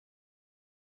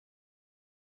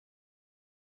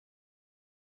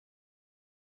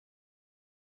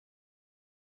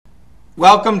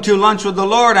Welcome to Lunch with the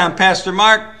Lord. I'm Pastor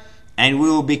Mark, and we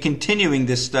will be continuing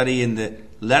this study in the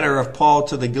letter of Paul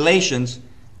to the Galatians,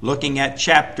 looking at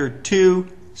chapter 2,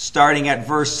 starting at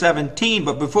verse 17.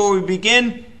 But before we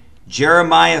begin,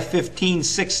 Jeremiah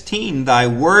 15:16, Thy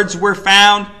words were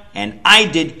found, and I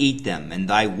did eat them, and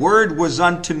thy word was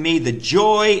unto me the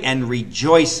joy and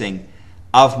rejoicing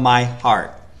of my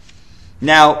heart.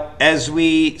 Now, as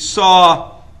we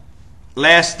saw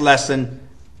last lesson,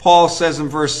 Paul says in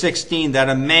verse 16 that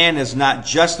a man is not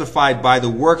justified by the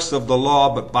works of the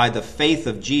law, but by the faith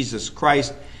of Jesus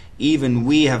Christ. Even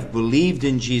we have believed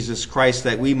in Jesus Christ,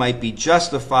 that we might be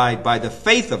justified by the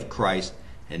faith of Christ,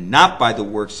 and not by the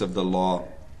works of the law.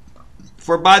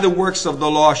 For by the works of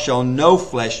the law shall no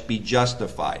flesh be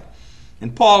justified.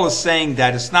 And Paul is saying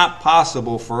that it's not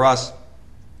possible for us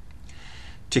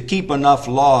to keep enough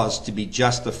laws to be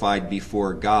justified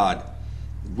before God.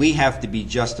 We have to be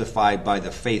justified by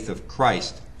the faith of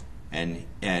Christ, and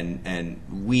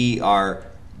we are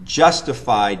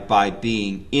justified by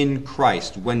being in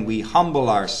Christ. When we humble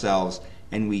ourselves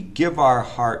and we give our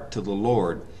heart to the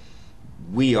Lord,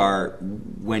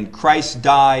 when Christ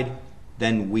died,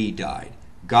 then we died.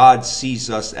 God sees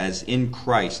us as in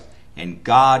Christ, and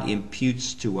God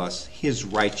imputes to us his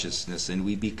righteousness, and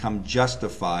we become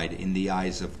justified in the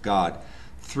eyes of God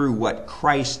through what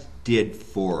Christ did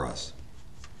for us.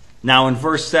 Now in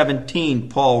verse 17,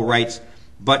 Paul writes,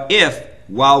 But if,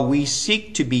 while we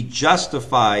seek to be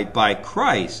justified by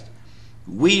Christ,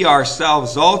 we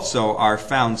ourselves also are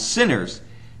found sinners,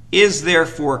 is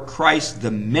therefore Christ the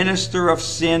minister of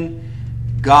sin?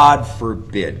 God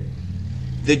forbid.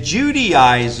 The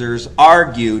Judaizers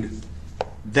argued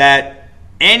that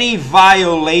any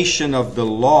violation of the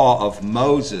law of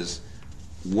Moses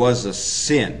was a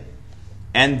sin,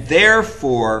 and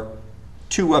therefore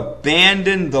to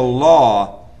abandon the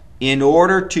law in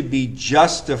order to be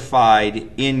justified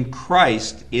in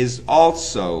Christ is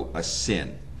also a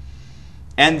sin.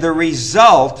 And the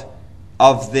result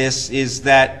of this is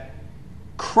that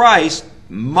Christ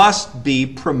must be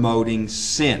promoting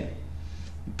sin,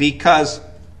 because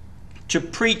to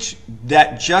preach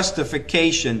that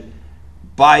justification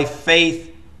by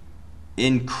faith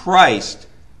in Christ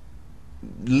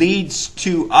leads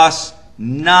to us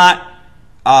not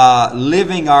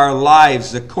living our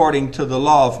lives according to the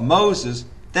law of Moses,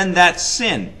 then that's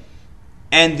sin.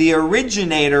 And the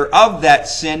originator of that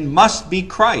sin must be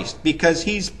Christ, because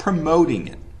he's promoting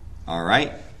it. All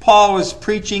right? Paul is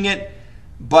preaching it,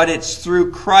 but it's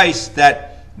through Christ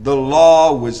that the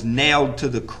law was nailed to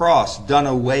the cross, done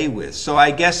away with. So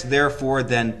I guess, therefore,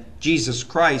 then Jesus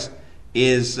Christ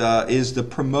is the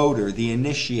promoter, the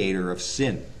initiator of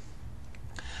sin.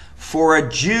 For a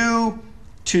Jew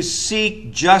to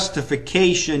seek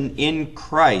justification in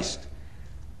Christ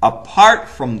apart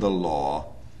from the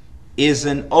law is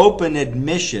an open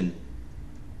admission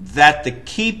that the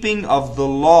keeping of the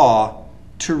law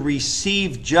to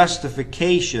receive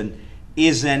justification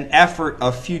is an effort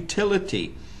of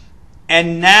futility.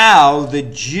 And now the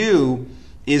Jew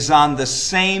is on the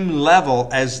same level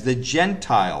as the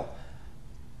Gentile,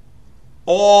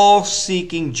 all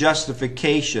seeking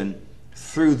justification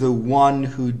through the one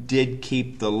who did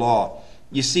keep the law.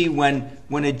 You see, when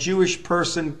a Jewish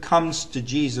person comes to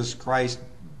Jesus Christ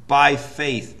by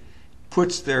faith,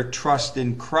 puts their trust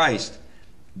in Christ,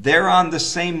 they're on the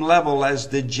same level as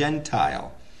the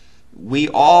Gentile. We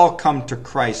all come to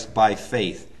Christ by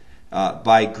faith,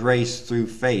 by grace through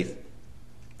faith.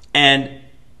 And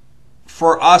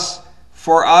for us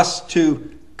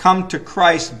to come to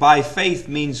Christ by faith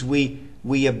means we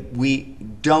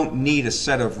don't need a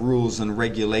set of rules and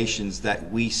regulations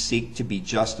that we seek to be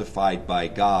justified by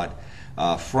God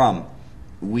from.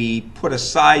 We put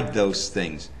aside those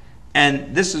things.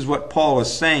 And this is what Paul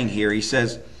is saying here. He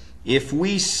says, if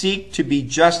we seek to be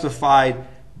justified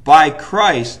by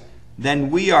Christ, then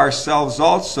we ourselves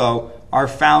also are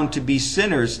found to be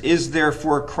sinners. Is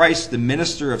therefore Christ the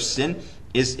minister of sin?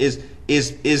 Is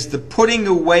the putting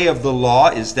away of the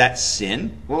law, is that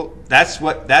sin? Well, that's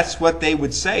what they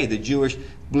would say. The Jewish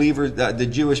believers, the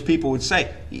Jewish people would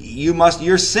say,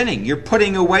 you're sinning. You're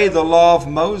putting away the law of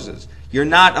Moses. You're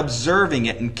not observing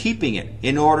it and keeping it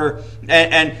in order.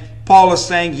 And Paul is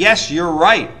saying, yes, you're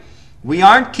right. We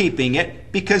aren't keeping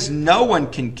it because no one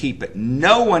can keep it.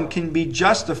 No one can be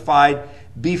justified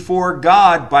before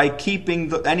God by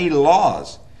keeping any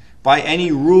laws, by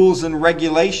any rules and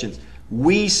regulations.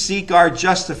 We seek our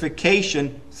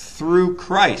justification through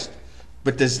Christ.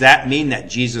 But does that mean that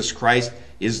Jesus Christ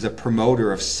is the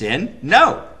promoter of sin?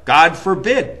 No, God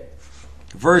forbid.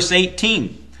 Verse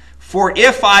 18, For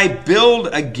if I build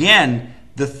again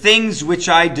the things which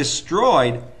I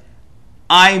destroyed,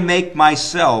 I make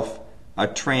myself a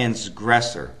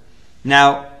transgressor.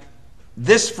 Now,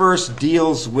 this verse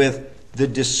deals with the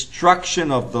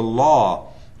destruction of the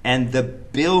law and the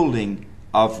building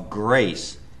of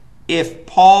grace. If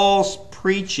Paul's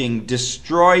preaching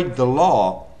destroyed the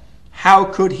law, how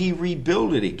could he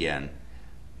rebuild it again?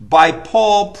 By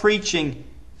Paul preaching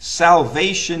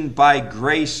salvation by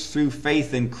grace through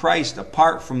faith in Christ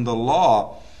apart from the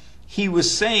law, he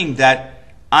was saying that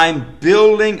I'm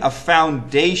building a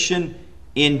foundation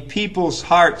in people's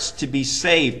hearts to be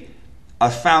saved, a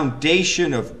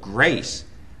foundation of grace.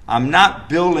 I'm not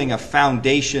building a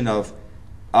foundation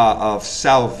of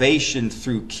salvation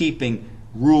through keeping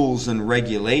rules and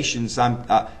regulations.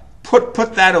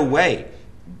 Put that away.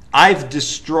 I've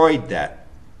destroyed that.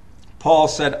 Paul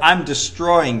said, I'm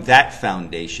destroying that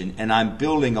foundation, and I'm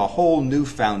building a whole new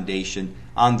foundation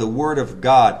on the Word of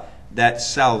God, that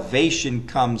salvation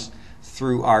comes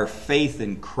through our faith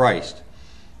in Christ.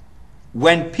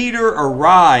 When Peter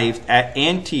arrived at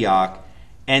Antioch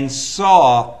and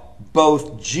saw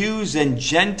both Jews and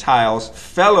Gentiles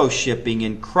fellowshipping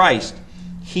in Christ,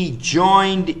 he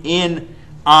joined in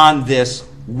on this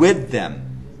with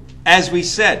them. As we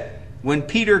said, when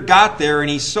Peter got there and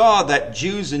he saw that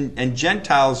Jews and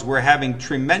Gentiles were having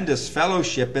tremendous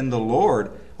fellowship in the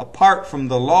Lord, apart from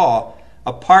the law,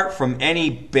 apart from any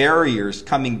barriers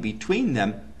coming between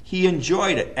them, he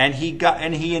enjoyed it, and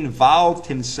he involved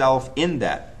himself in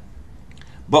that.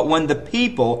 But when the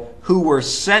people who were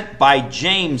sent by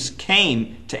James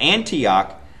came to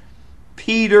Antioch,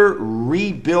 Peter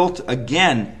rebuilt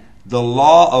again the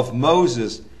law of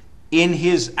Moses in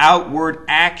his outward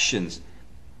actions.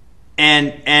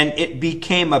 And it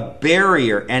became a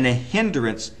barrier and a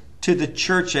hindrance to the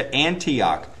church at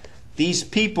Antioch. These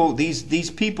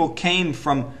people came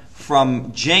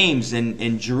from James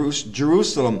in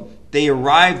Jerusalem. They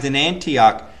arrived in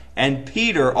Antioch, and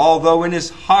Peter, although in his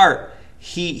heart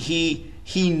he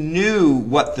knew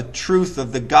what the truth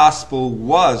of the gospel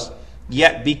was,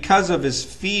 yet because of his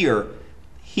fear,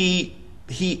 he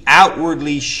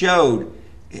outwardly showed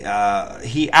that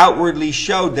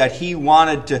he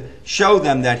wanted to show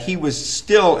them that he was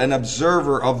still an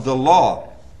observer of the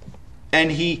law. And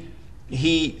he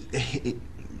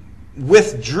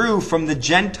withdrew from the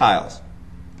Gentiles.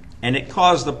 And it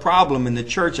caused a problem in the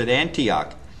church at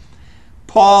Antioch.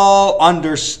 Paul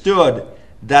understood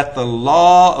that the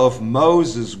law of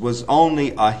Moses was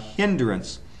only a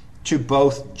hindrance to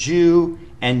both Jew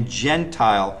and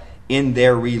Gentile in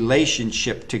their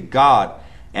relationship to God.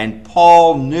 And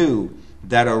Paul knew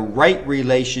that a right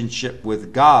relationship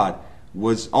with God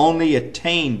was only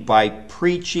attained by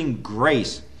preaching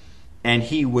grace, and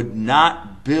he would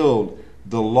not build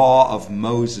the law of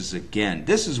Moses again.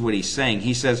 This is what he's saying.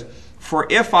 He says, for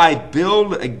if I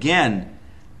build again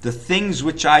the things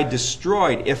which I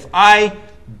destroyed, if I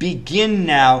begin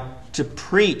now to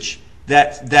preach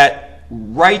that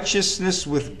righteousness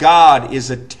with God is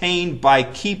attained by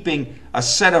keeping a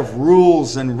set of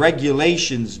rules and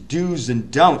regulations, do's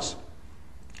and don'ts.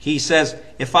 He says,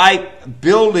 if I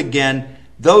build again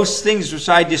those things which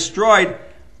I destroyed,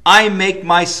 I make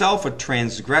myself a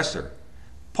transgressor.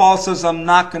 Paul says, I'm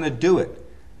not going to do it.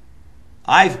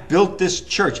 I've built this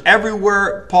church.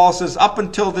 Everywhere, Paul says, up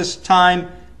until this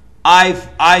time,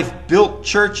 I've built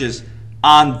churches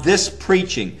on this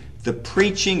preaching, the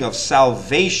preaching of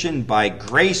salvation by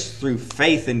grace through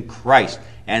faith in Christ.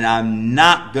 And I'm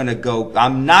not going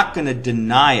to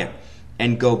deny it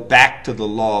and go back to the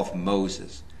law of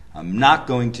Moses. I'm not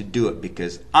going to do it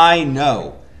because I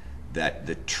know that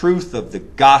the truth of the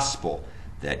gospel,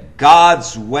 that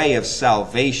God's way of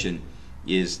salvation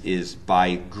is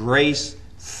by grace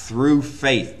through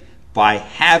faith, by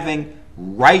having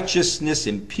righteousness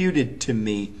imputed to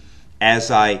me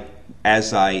as I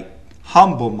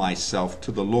humble myself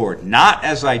to the Lord, not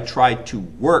as I try to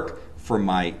work for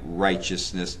my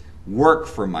righteousness, work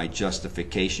for my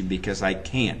justification, because I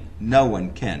can't. No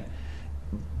one can.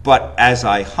 But as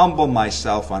I humble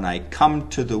myself and I come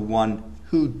to the one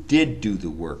who did do the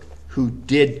work, who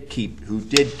did keep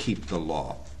the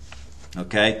law.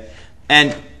 Okay?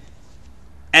 And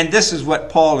this is what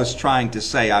Paul is trying to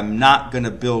say. I'm not going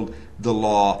to build the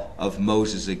law of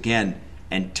Moses again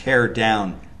and tear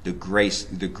down the grace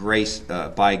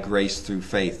by grace through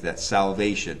faith, that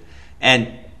salvation.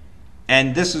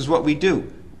 And this is what we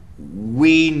do.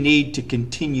 We need to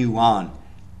continue on.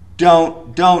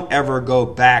 Don't ever go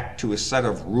back to a set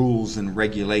of rules and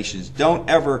regulations. Don't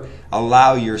ever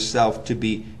allow yourself to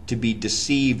be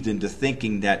deceived into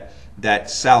thinking that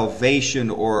salvation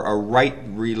or a right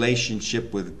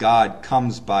relationship with God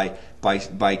comes by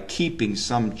keeping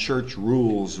some church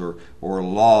rules or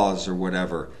laws or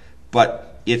whatever.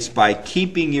 but it's by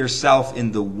keeping yourself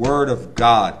in the Word of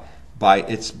God.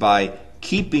 It's by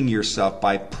keeping yourself,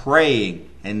 by praying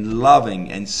and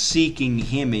loving and seeking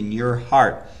Him in your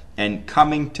heart and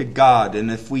coming to God.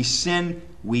 And if we sin,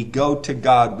 we go to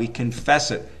God, we confess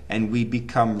it, and we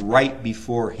become right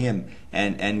before Him.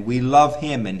 And we love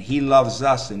Him, and He loves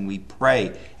us, and we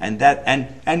pray.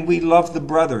 And we love the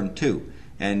brethren too.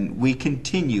 And we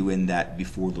continue in that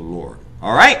before the Lord.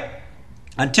 All right?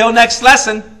 Until next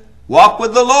lesson, walk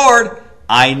with the Lord.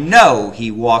 I know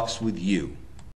He walks with you.